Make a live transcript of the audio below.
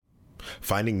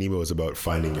Finding Nemo is about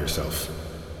finding yourself.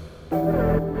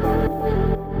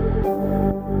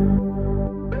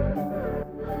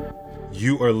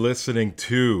 You are listening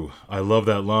to I Love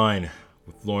That Line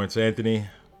with Lawrence Anthony,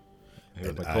 here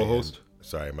with my co-host.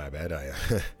 Sorry, my bad. I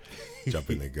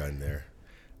jumping the gun there.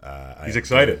 He's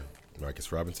excited.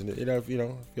 Marcus Robinson. I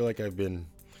feel like I've been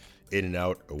in and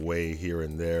out, away here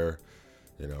and there.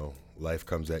 Life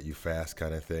comes at you fast,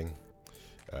 kind of thing.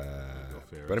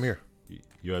 But I'm here.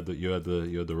 You had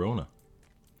the Rona.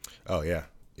 Oh yeah.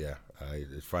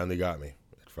 It finally got me.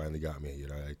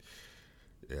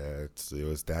 It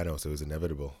was Thanos. It was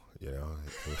inevitable.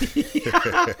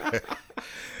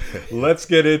 Let's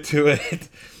get into it.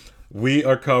 We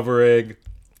are covering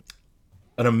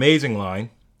an amazing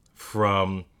line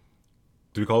from.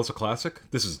 Do we call this a classic?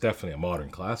 This is definitely a modern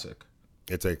classic.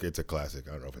 It's a classic.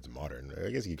 I don't know if it's modern. I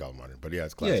guess you can call it modern, but yeah,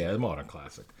 it's classic. Yeah, a modern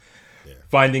classic. Yeah.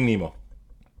 Finding Nemo.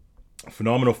 A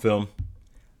phenomenal film.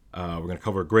 We're going to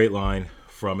cover a great line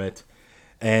from it.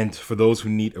 And for those who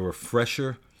need a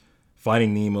refresher,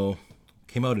 Finding Nemo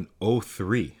came out in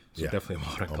 2003. So definitely a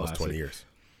modern classic. Almost 20 years.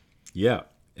 Yeah.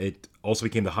 It also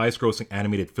became the highest grossing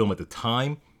animated film at the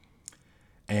time.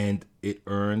 And it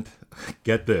earned,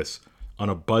 get this, on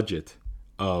a budget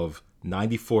of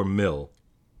 94 mil.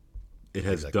 It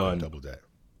has done double that.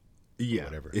 Yeah.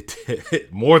 Whatever. It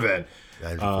did more than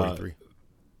 943.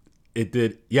 It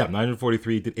did,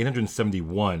 943. It did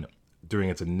 871 during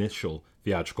its initial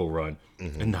theatrical run,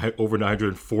 and over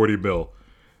 940 mil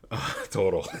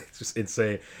total. It's just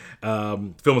insane.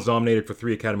 Film was nominated for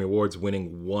 3 Academy Awards,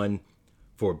 winning 1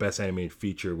 for Best Animated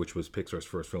Feature, which was Pixar's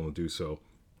first film to do so.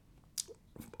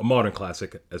 A modern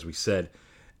classic, as we said.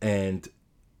 And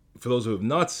for those who have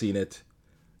not seen it,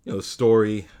 the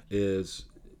story it's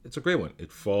a great one.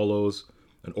 It follows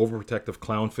an overprotective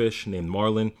clownfish named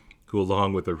Marlin, who,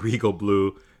 along with a regal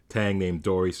blue tang named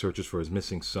Dory, searches for his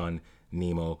missing son,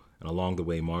 Nemo. And along the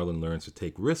way, Marlin learns to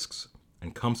take risks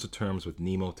and comes to terms with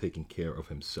Nemo taking care of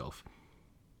himself.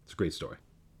 It's a great story.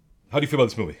 How do you feel about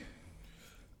this movie?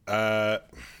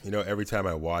 Every time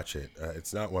I watch it,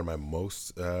 it's not one of my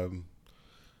most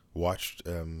watched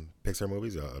Pixar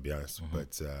movies, I'll be honest.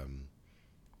 But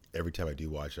every time I do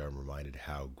watch it, I'm reminded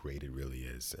how great it really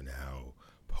is and how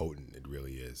potent it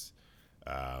really is.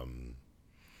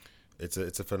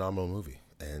 It's a phenomenal movie.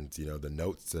 And, the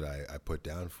notes that I put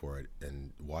down for it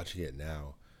and watching it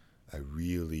now, I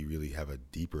really, really have a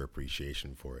deeper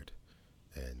appreciation for it.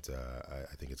 And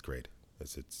I think it's great.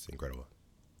 It's incredible.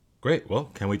 Great. Well,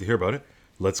 can't wait to hear about it.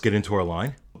 Let's get into our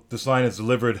line. This line is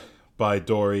delivered by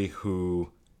Dory,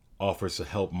 who offers to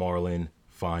help Marlin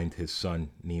find his son,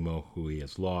 Nemo, who he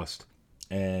has lost.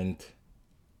 And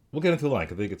we'll get into the line,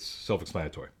 because I think it's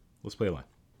self-explanatory. Let's play a line.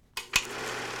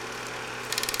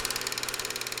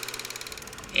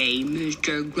 Hey,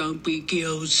 Mr. Grumpy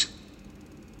Gills.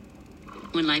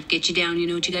 When life gets you down, you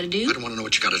know what you gotta do? I don't want to know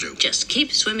what you gotta do. Just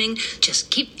keep swimming,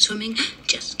 just keep swimming,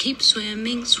 just keep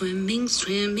swimming, swimming,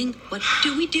 swimming. What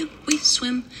do? We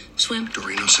swim, swim.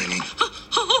 Dory, no singing.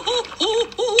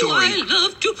 Dory. I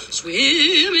love to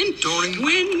swim in. Dory.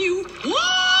 When you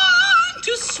want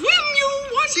to swim, you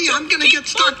want See, to I'm gonna get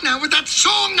stuck now with that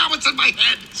song. Now it's in my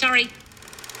head. Sorry.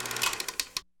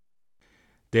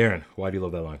 Darren, why do you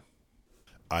love that line?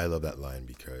 I love that line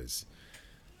because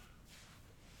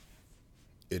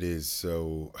it is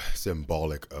so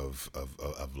symbolic of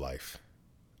life,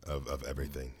 of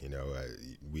everything.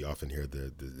 We often hear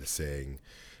the saying,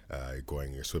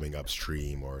 you're swimming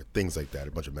upstream or things like that,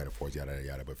 a bunch of metaphors, yada, yada,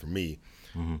 yada. But for me,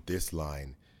 this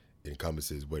line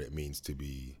encompasses what it means to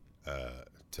be,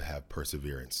 to have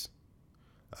perseverance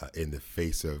in the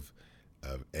face of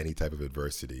any type of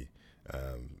adversity,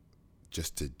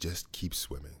 just keep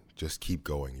swimming. Just keep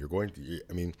going. If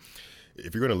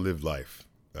you're going to live life,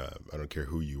 I don't care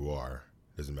who you are.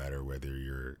 It doesn't matter whether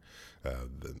you're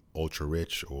the ultra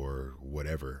rich or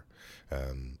whatever.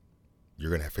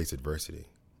 You're going to face adversity.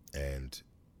 And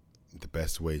the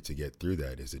best way to get through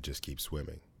that is to just keep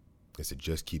swimming. Is to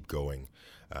just keep going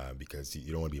because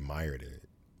you don't want to be mired in it.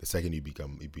 The second you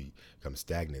become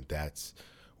stagnant, that's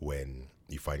when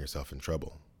you find yourself in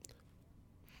trouble.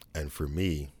 And for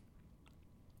me,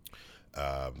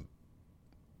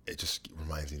 it just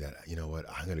reminds me that,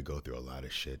 I'm going to go through a lot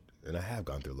of shit. And I have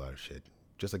gone through a lot of shit,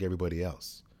 just like everybody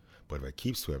else. But if I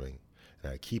keep swimming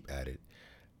and I keep at it,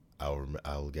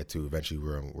 I'll get to eventually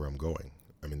where I'm going.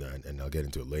 And I'll get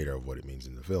into it later of what it means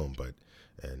in the film. But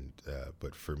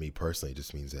for me personally, it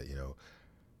just means that,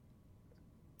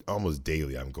 almost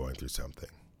daily I'm going through something.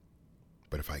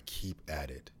 But if I keep at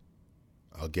it,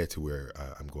 I'll get to where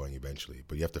I'm going eventually.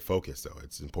 But you have to focus, though.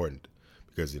 It's important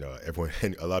because everyone,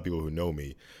 and a lot of people who know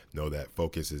me know that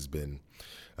focus has been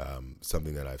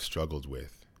something that I've struggled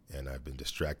with, and I've been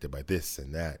distracted by this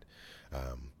and that.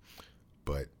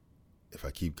 But if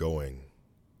I keep going,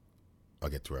 I'll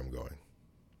get to where I'm going.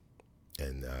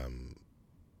 And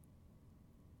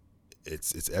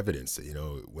it's evidence that,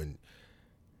 when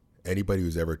anybody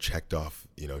who's ever checked off,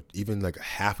 even like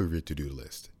half of your to-do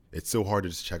list, it's so hard to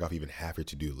just check off even half your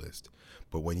to-do list.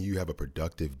 But when you have a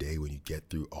productive day, when you get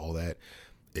through all that,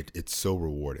 it's so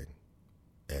rewarding.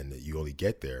 And you only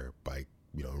get there by,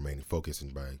 remaining focused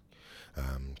and by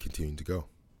continuing to go.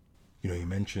 You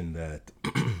mentioned that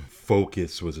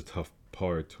focus was a tough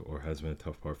part, or has been a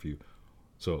tough part for you.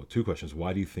 So 2 questions.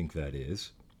 Why do you think that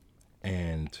is?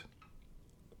 And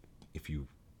if you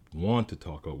want to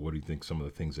talk about, what do you think some of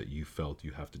the things that you felt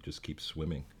you have to just keep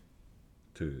swimming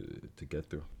to get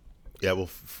through? Yeah, well,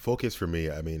 focus for me,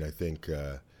 I mean, I think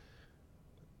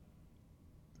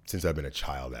since I've been a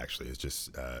child, actually, it's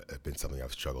just been something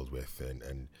I've struggled with,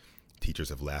 and teachers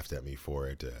have laughed at me for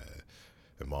it.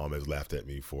 And mom has laughed at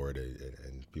me for it,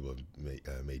 and people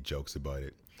have made jokes about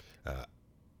it.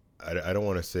 I don't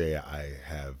want to say I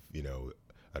have,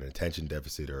 an attention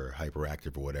deficit or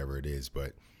hyperactive or whatever it is,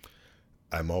 but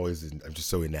I'm just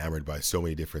so enamored by so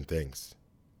many different things.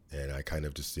 And I kind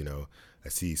of just, I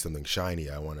see something shiny,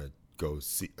 I want to go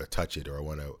touch it, or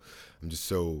I'm just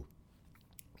so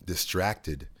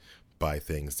distracted by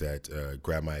things that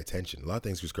grab my attention. A lot of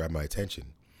things just grab my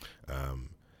attention. And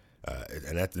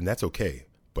that's okay,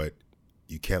 but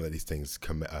you can't let these things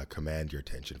command your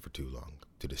attention for too long,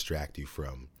 to distract you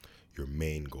from your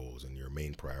main goals and your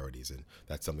main priorities. And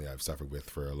that's something I've suffered with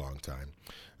for a long time,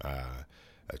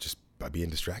 just by being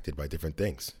distracted by different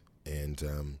things. And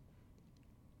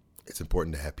it's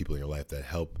important to have people in your life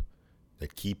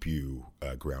that keep you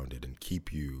grounded and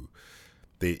keep you,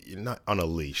 you're not on a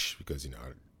leash, because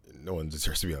no one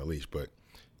deserves to be on a leash, but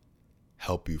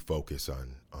help you focus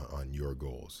on your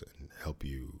goals and help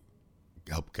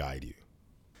guide you.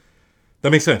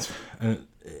 That makes sense. And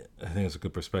I think it's a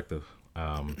good perspective.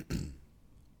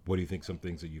 What do you think some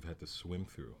things that you've had to swim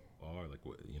through are? Like,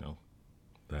 what,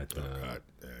 that...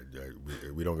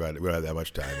 we don't have that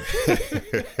much time.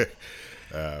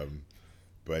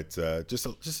 But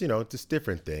just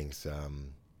different things.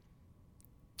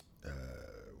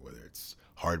 Whether it's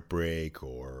heartbreak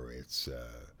or it's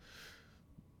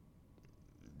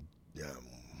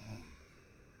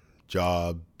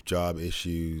job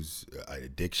issues,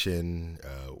 addiction,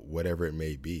 whatever it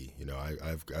may be.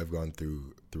 I've gone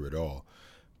through it all,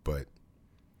 but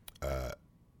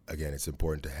again, it's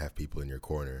important to have people in your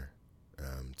corner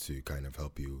to kind of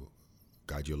help you,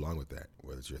 guide you along with that,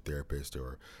 whether it's your therapist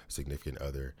or significant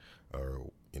other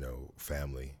or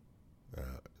family.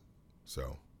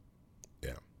 So,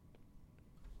 yeah.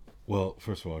 Well,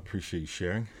 first of all, I appreciate you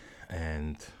sharing,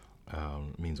 and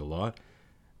it means a lot.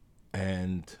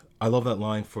 And I love that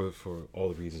line for all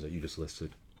the reasons that you just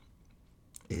listed,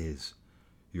 is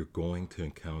you're going to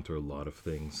encounter a lot of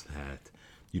things that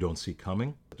you don't see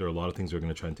coming. There are a lot of things that are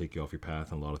going to try and take you off your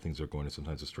path, and a lot of things that are going to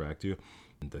sometimes distract you.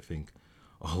 And I think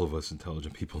all of us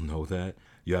intelligent people know that.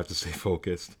 You have to stay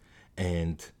focused,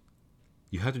 and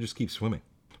you have to just keep swimming.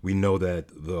 We know that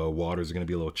the waters are going to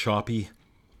be a little choppy.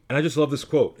 And I just love this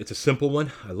quote. It's a simple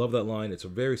one. I love that line. It's a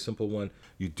very simple one.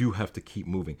 You do have to keep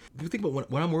moving. If you think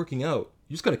about when I'm working out,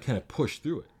 you just got to kind of push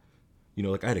through it.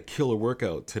 Like I had a killer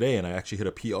workout today, and I actually hit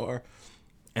a PR.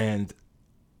 And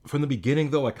from the beginning,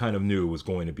 though, I kind of knew it was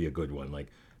going to be a good one. Like,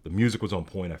 the music was on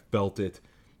point. I felt it.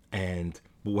 But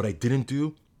what I didn't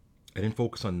do, I didn't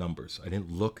focus on numbers. I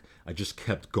didn't look. I just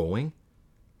kept going.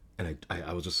 And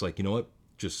I was just like, you know what?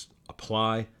 Just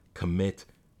apply, commit,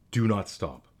 do not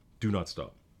stop. Do not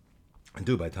stop. And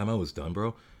dude, by the time I was done,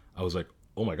 bro, I was like,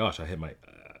 oh my gosh, I hit my,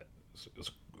 it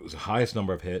was the highest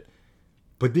number I've hit,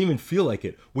 but didn't even feel like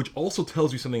it, which also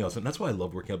tells you something else. And that's why I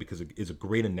love working out, because it is a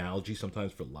great analogy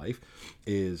sometimes for life,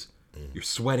 is you're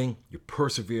sweating, you're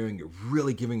persevering, you're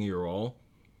really giving it your all.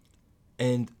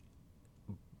 And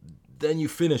then you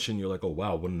finish and you're like, oh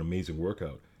wow, what an amazing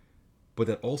workout. But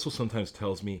that also sometimes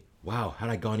tells me, wow, had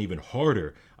I gone even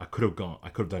harder, I could have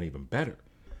done even better.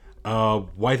 Why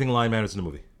do you think line matters in the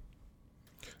movie?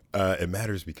 It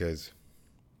matters because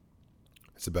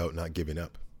it's about not giving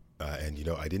up. And,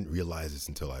 I didn't realize this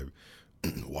until I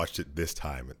watched it this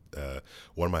time.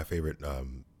 One of my favorite,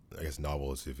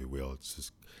 novels, if you will,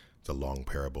 it's a long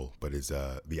parable, but it's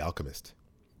The Alchemist,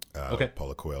 Okay.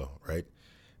 Paulo Coelho, right?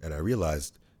 And I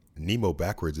realized Nemo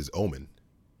backwards is Omen.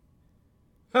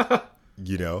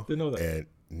 Didn't know that. And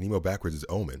Nemo backwards is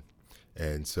Omen.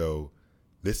 And so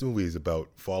this movie is about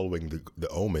following the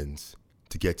omens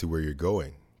to get to where you're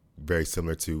going. very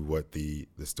similar to what the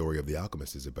story of The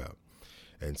Alchemist is about.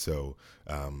 And so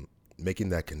making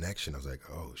that connection, I was like,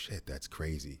 oh shit, that's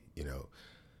crazy. You know,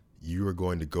 you are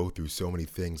going to go through so many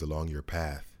things along your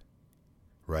path,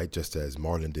 right? Just as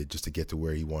Marlin did, just to get to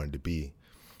where he wanted to be.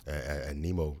 And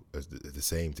Nemo is the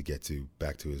same, to get to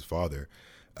back to his father.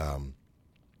 And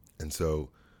so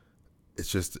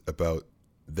it's just about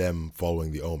them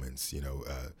following the omens. You know,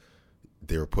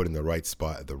 they were put in the right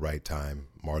spot at the right time.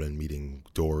 Marlin meeting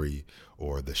Dory,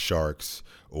 or the sharks,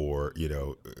 or, you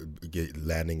know,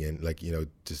 landing in, like, you know,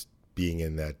 just being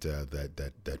in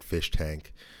that fish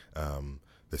tank.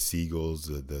 The seagulls,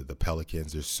 the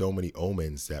pelicans. There's so many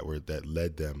omens that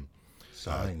led them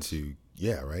to.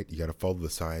 Yeah, right. You got to follow the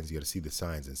signs. You got to see the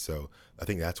signs. And so I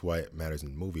think that's why it matters in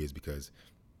the movie, is because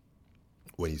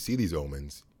when you see these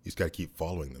omens, you just got to keep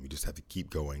following them. You just have to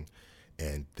keep going,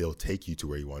 and they'll take you to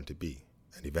where you want to be.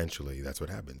 And eventually, that's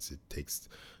what happens. It takes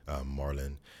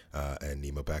Marlin and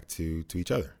Nemo back to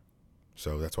each other.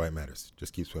 So that's why it matters.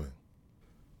 Just keep swimming.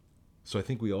 So I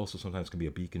think we also sometimes can be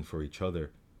a beacon for each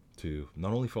other to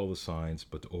not only follow the signs,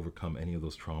 but to overcome any of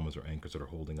those traumas or anchors that are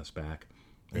holding us back,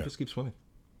 and just keep swimming.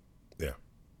 Yeah,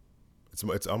 it's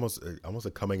almost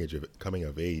a coming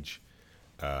of age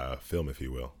film, if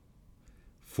you will.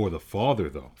 For the father,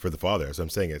 though. For the father, as I'm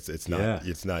saying, it's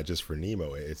not just for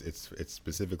Nemo. It's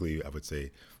specifically, I would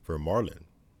say, for Marlin.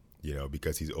 You know,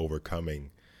 because he's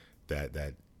overcoming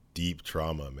that deep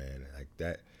trauma, man. Like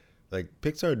that. Like,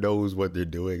 Pixar knows what they're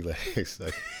doing. Like, it's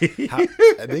like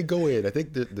they go in. I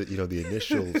think the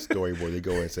initial storyboard, they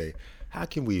go in and say, how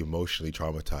can we emotionally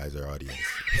traumatize our audience?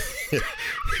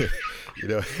 You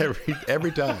know,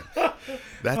 every time.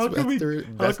 How can we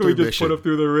just put up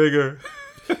through the ringer?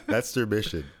 That's their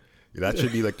mission. That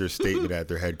should be like their statement at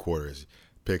their headquarters.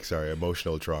 Pixar,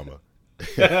 emotional trauma.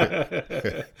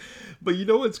 But you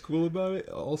know what's cool about it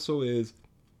also is,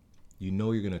 you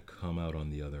know, you're going to come out on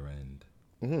the other end.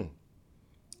 Mm-hmm.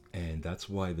 And that's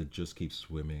why the just keep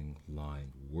swimming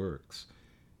line works,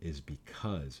 is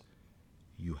because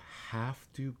you have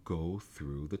to go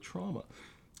through the trauma.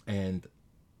 And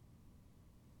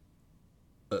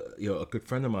you know, a good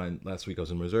friend of mine, last week I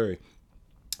was in Missouri,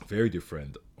 very dear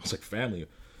friend, it's like family.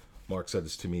 Mark said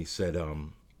this to me, said,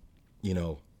 you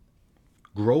know,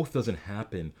 growth doesn't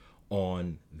happen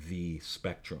on the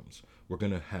spectrums. We're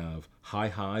going to have high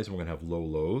highs and we're going to have low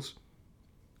lows,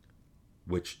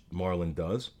 which Marlin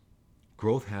does.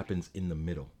 Growth happens in the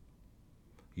middle,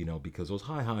 you know, because those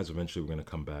high highs eventually we're going to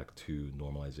come back to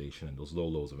normalization, and those low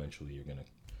lows eventually you're going to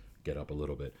get up a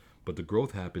little bit. But the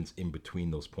growth happens in between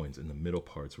those points, in the middle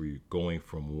parts where you're going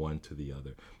from one to the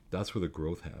other. That's where the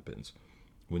growth happens.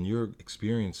 When you're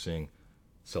experiencing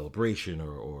celebration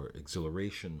or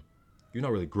exhilaration, you're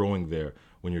not really growing there.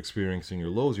 When you're experiencing your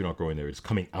lows, you're not growing there. It's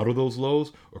coming out of those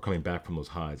lows or coming back from those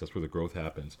highs. That's where the growth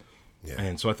happens. Yeah.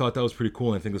 And so I thought that was pretty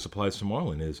cool. And I think this applies to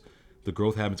Marlin, is the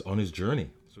growth happens on his journey.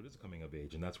 So it is coming of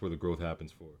age, and that's where the growth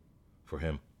happens for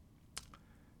him.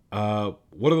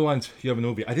 What are the lines you have in the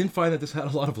movie? I didn't find that this had a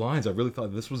lot of lines. I really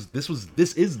thought this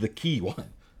is the key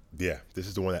one. Yeah, this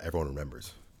is the one that everyone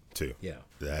remembers too. Yeah,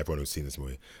 everyone who's seen this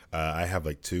movie. I have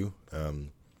like two.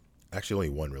 Actually,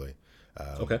 only one really.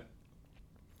 Okay.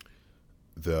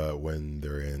 When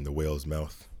they're in the whale's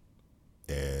mouth,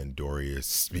 and Dory is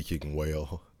speaking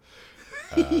whale,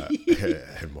 and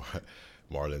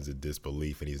Marlin's in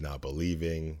disbelief, and he's not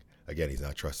believing. Again, he's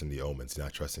not trusting the omens. He's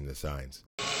not trusting the signs.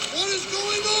 What is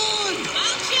going on?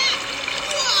 I'll check.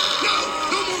 No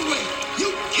more whale.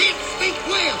 You can't speak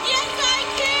whale. Yes, I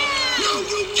can. No,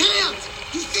 you can't.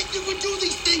 You think you can do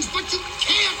these things, but you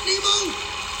can't, Nemo.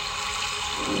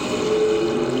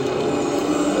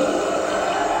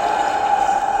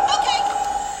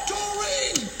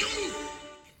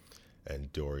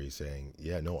 And Dory saying,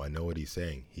 yeah, no, I know what he's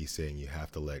saying. He's saying you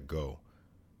have to let go.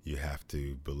 You have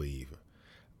to believe.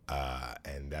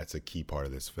 And that's a key part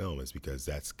of this film, is because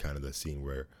that's kind of the scene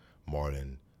where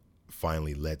Marlin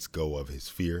finally lets go of his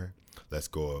fear, lets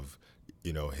go of,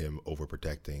 you know, him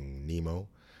overprotecting Nemo,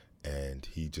 and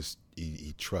he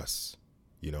trusts,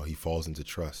 you know, he falls into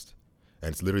trust.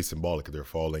 And it's literally symbolic. They're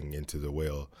falling into the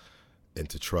whale,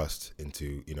 into trust,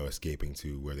 into, you know, escaping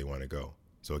to where they want to go.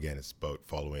 So again, it's about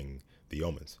following the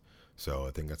omens. So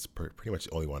I think that's pretty much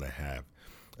the only one I have.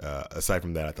 Aside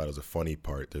from that, I thought it was a funny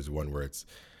part. There's one where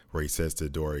he says to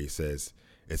Dory, he says,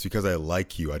 "It's because I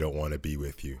like you, I don't want to be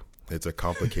with you." It's a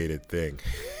complicated thing.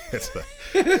 It's like,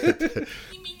 You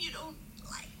mean you don't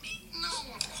like me? No,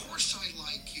 of course I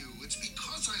like you. It's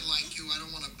because I like you I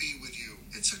don't want to be with you.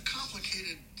 It's a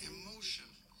complicated emotion.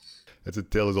 That's a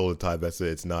tale as old as time. That's it.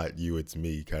 It's not you, it's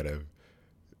me kind of.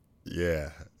 Yeah,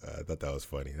 I thought that was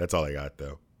funny. That's all I got,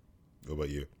 though. What about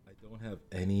you? Don't have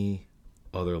any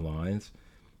other lines.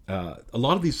 A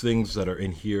lot of these things that are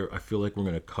in here, I feel like we're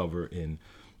going to cover in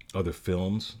other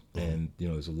films, and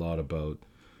there's a lot about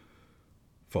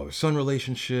father-son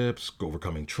relationships,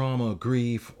 overcoming trauma,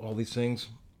 grief, all these things.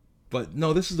 But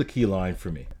no, this is the key line for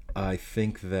me. I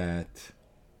think that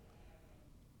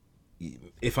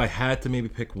if I had to maybe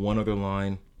pick one other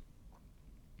line,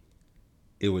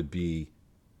 it would be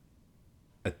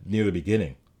near the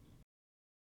beginning.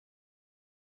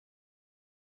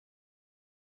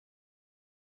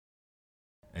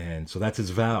 And so that's his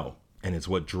vow. And it's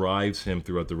what drives him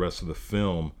throughout the rest of the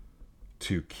film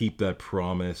to keep that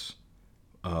promise.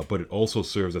 But it also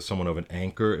serves as somewhat of an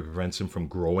anchor. It prevents him from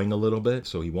growing a little bit.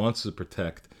 So he wants to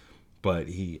protect, but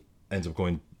he ends up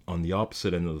going on the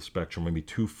opposite end of the spectrum, maybe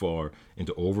too far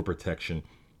into overprotection.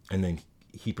 And then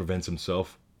he prevents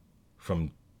himself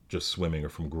from just swimming or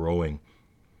from growing.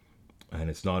 And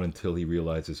it's not until he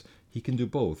realizes he can do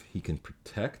both. He can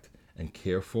protect and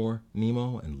care for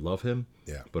Nemo and love him,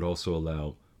 but also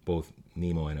allow both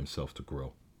Nemo and himself to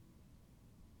grow.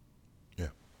 Yeah.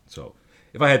 So,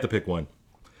 if I had to pick one,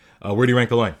 where do you rank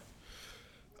the line?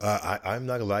 I'm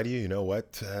not gonna lie to you. You know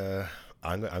what?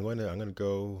 I'm gonna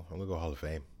go Hall of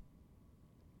Fame.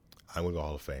 I'm gonna go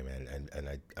Hall of Fame, and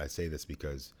I say this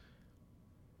because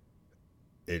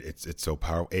it's so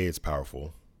powerful. It's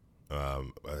powerful.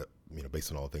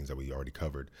 Based on all the things that we already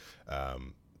covered.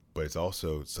 But it's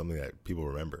also something that people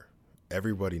remember.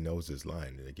 Everybody knows this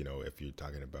line. Like, if you're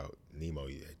talking about Nemo,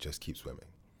 you just keep swimming.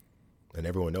 And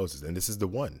everyone knows this. And this is the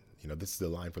one. This is the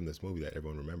line from this movie that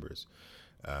everyone remembers.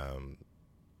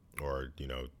 Or,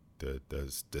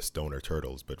 the stoner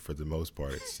turtles. But for the most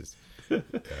part, it's just...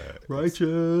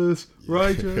 righteous!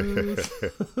 But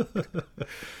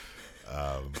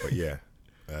yeah,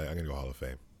 I'm going to go Hall of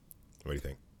Fame. What do you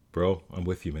think? Bro, I'm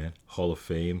with you, man. Hall of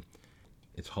Fame.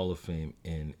 It's Hall of Fame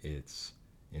in its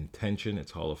intention.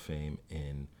 It's Hall of Fame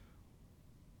in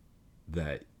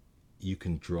that you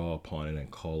can draw upon it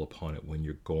and call upon it when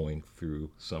you're going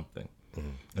through something.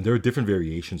 Mm-hmm. And there are different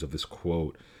variations of this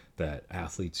quote that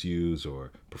athletes use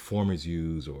or performers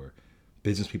use or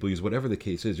business people use, whatever the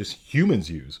case is, just humans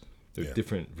use. There are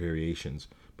different variations.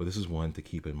 But this is one to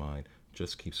keep in mind.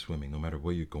 Just keep swimming. No matter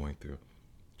what you're going through,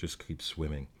 just keep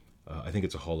swimming. I think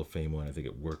it's a Hall of Fame one. I think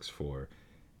it works for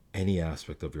any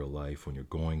aspect of your life when you're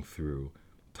going through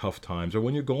tough times or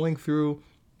when you're going through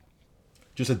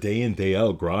just a day in, day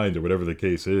out grind or whatever the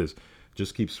case is.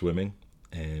 Just keep swimming.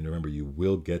 And remember, you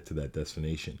will get to that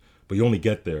destination. But you only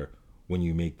get there when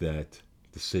you make that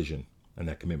decision and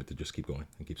that commitment to just keep going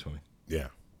and keep swimming. Yeah.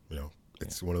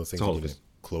 It's one of those things where you just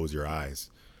close your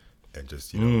eyes and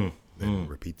just, and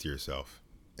repeat to yourself.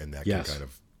 And that can kind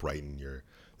of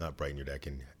not brighten your day,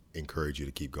 can encourage you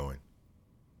to keep going.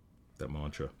 That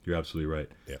mantra. You're absolutely right.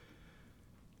 Yeah.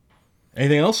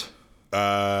 Anything else?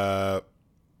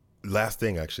 Last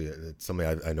thing, actually, it's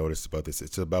something I noticed about this.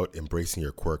 It's about embracing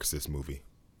your quirks, this movie.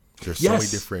 There's so many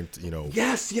different,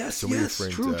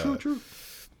 True.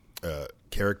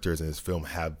 Characters in this film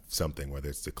have something, whether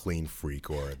it's the clean freak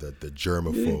or the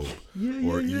germaphobe,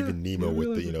 or even Nemo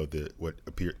with the what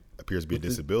appears to be a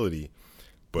disability,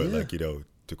 but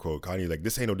to quote Kanye, like,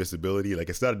 this ain't no disability. Like,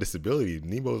 it's not a disability.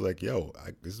 Nemo's like,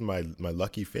 this is my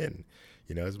lucky fin.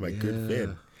 This is my good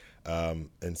fin.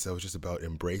 And so it's just about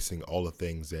embracing all the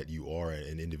things that you are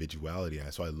in individuality.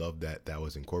 And so I love that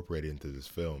was incorporated into this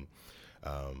film,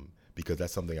 because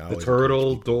that's something I always... The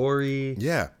turtle, Dory.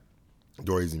 Yeah.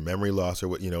 Dory's memory loss, or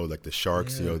what, like the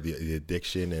sharks, the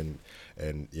addiction,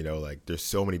 and like, there's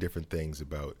so many different things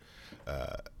about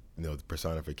the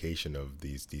personification of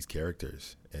these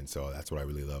characters. And so that's what I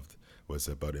really loved, was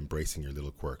about embracing your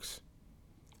little quirks.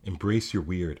 Embrace your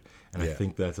weird. And I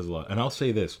think that says a lot. And I'll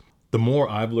say this, the more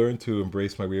I've learned to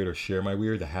embrace my weird or share my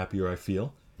weird, the happier I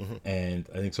feel. Mm-hmm. And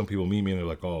I think some people meet me and they're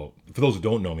like, oh, for those who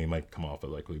don't know me, it might come off as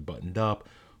like really buttoned up,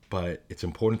 but it's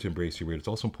important to embrace your weird. It's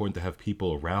also important to have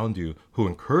people around you who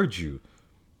encourage you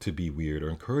to be weird, or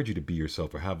encourage you to be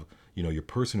yourself, or have, your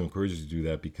person who encourages you to do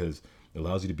that, because it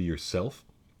allows you to be yourself.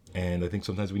 And I think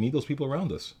sometimes we need those people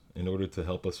around us in order to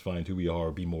help us find who we are,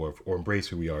 or be more of, or embrace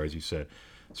who we are, as you said.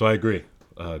 So I agree.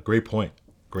 Great point.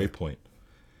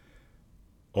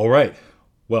 All right.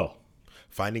 Well,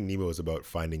 Finding Nemo is about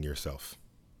finding yourself.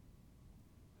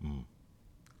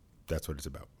 That's what it's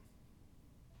about.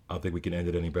 I don't think we can end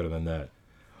it any better than that.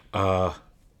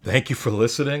 Thank you for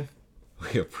listening.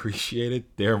 We appreciate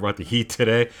it. Darren brought the heat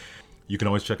today. You can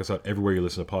always check us out everywhere you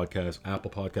listen to podcasts,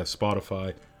 Apple Podcasts,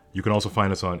 Spotify. You can also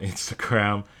find us on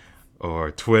Instagram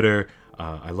or Twitter.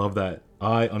 I love that.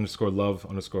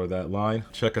 I_love_that line.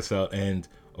 Check us out. And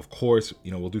of course,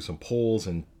 we'll do some polls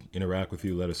and interact with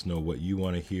you. Let us know what you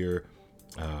want to hear,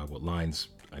 what lines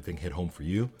I think hit home for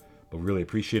you. But really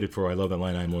appreciate it. For I Love That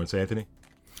Line, I'm Lawrence Anthony.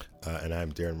 And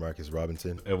I'm Darren Marcus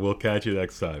Robinson. And we'll catch you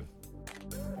next time.